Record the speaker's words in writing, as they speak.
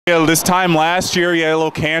Yeah, this time last year you had a little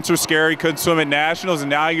cancer scare, you couldn't swim at nationals, and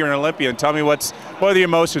now you're an Olympian. Tell me what are the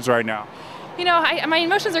emotions right now? You know, my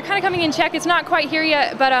emotions are kind of coming in check. It's not quite here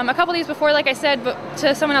yet, but a couple days before, like I said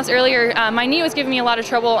to someone else earlier, my knee was giving me a lot of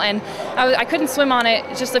trouble, and I couldn't swim on it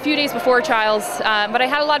just a few days before trials. But I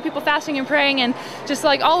had a lot of people fasting and praying, and just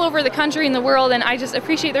like all over the country and the world, and I just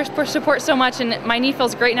appreciate their support so much, and my knee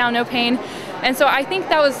feels great now, no pain. And so I think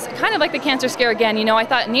that was kind of like the cancer scare again. You know, I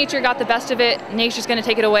thought nature got the best of it, nature's going to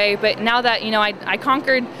take it away. But now that, you know, I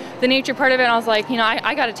conquered the nature part of it, I was like, you know,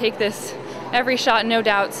 I got to take this every shot, no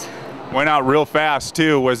doubts. Went out real fast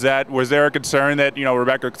too. Was there a concern that, you know,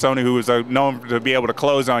 Rebecca Sony, who was known to be able to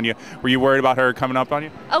close on you, were you worried about her coming up on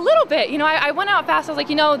you? A little bit. You know, I went out fast. I was like,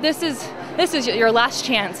 you know, this is your last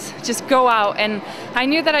chance. Just go out. And I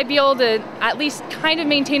knew that I'd be able to at least kind of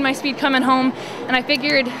maintain my speed coming home. And I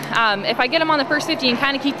figured if I get them on the first 50 and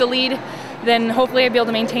kind of keep the lead, then hopefully I'd be able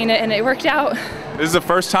to maintain it, and it worked out. This is the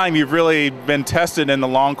first time you've really been tested in the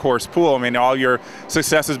long course pool. I mean, all your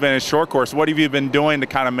success has been in short course. What have you been doing to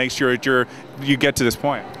kind of make sure that you get to this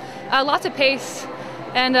point? Lots of pace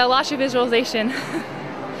and lots of visualization.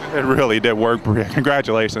 It really did work, Breeja.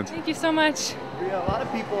 Congratulations. Thank you so much. Breeja, a lot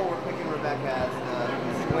of people were picking Rebecca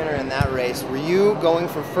as the winner in that race. Were you going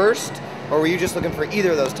for first, or were you just looking for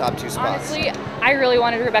either of those top two spots? Honestly, I really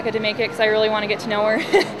wanted Rebecca to make it because I really want to get to know her.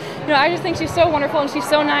 You know, I just think she's so wonderful and she's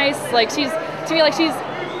so nice. Like to me, like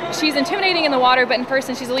she's intimidating in the water, but in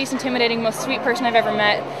person she's the least intimidating, most sweet person I've ever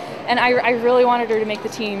met. And I really wanted her to make the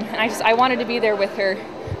team, and I wanted to be there with her.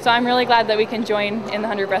 So I'm really glad that we can join in the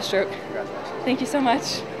 100 breaststroke. Congratulations. Thank you so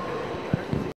much.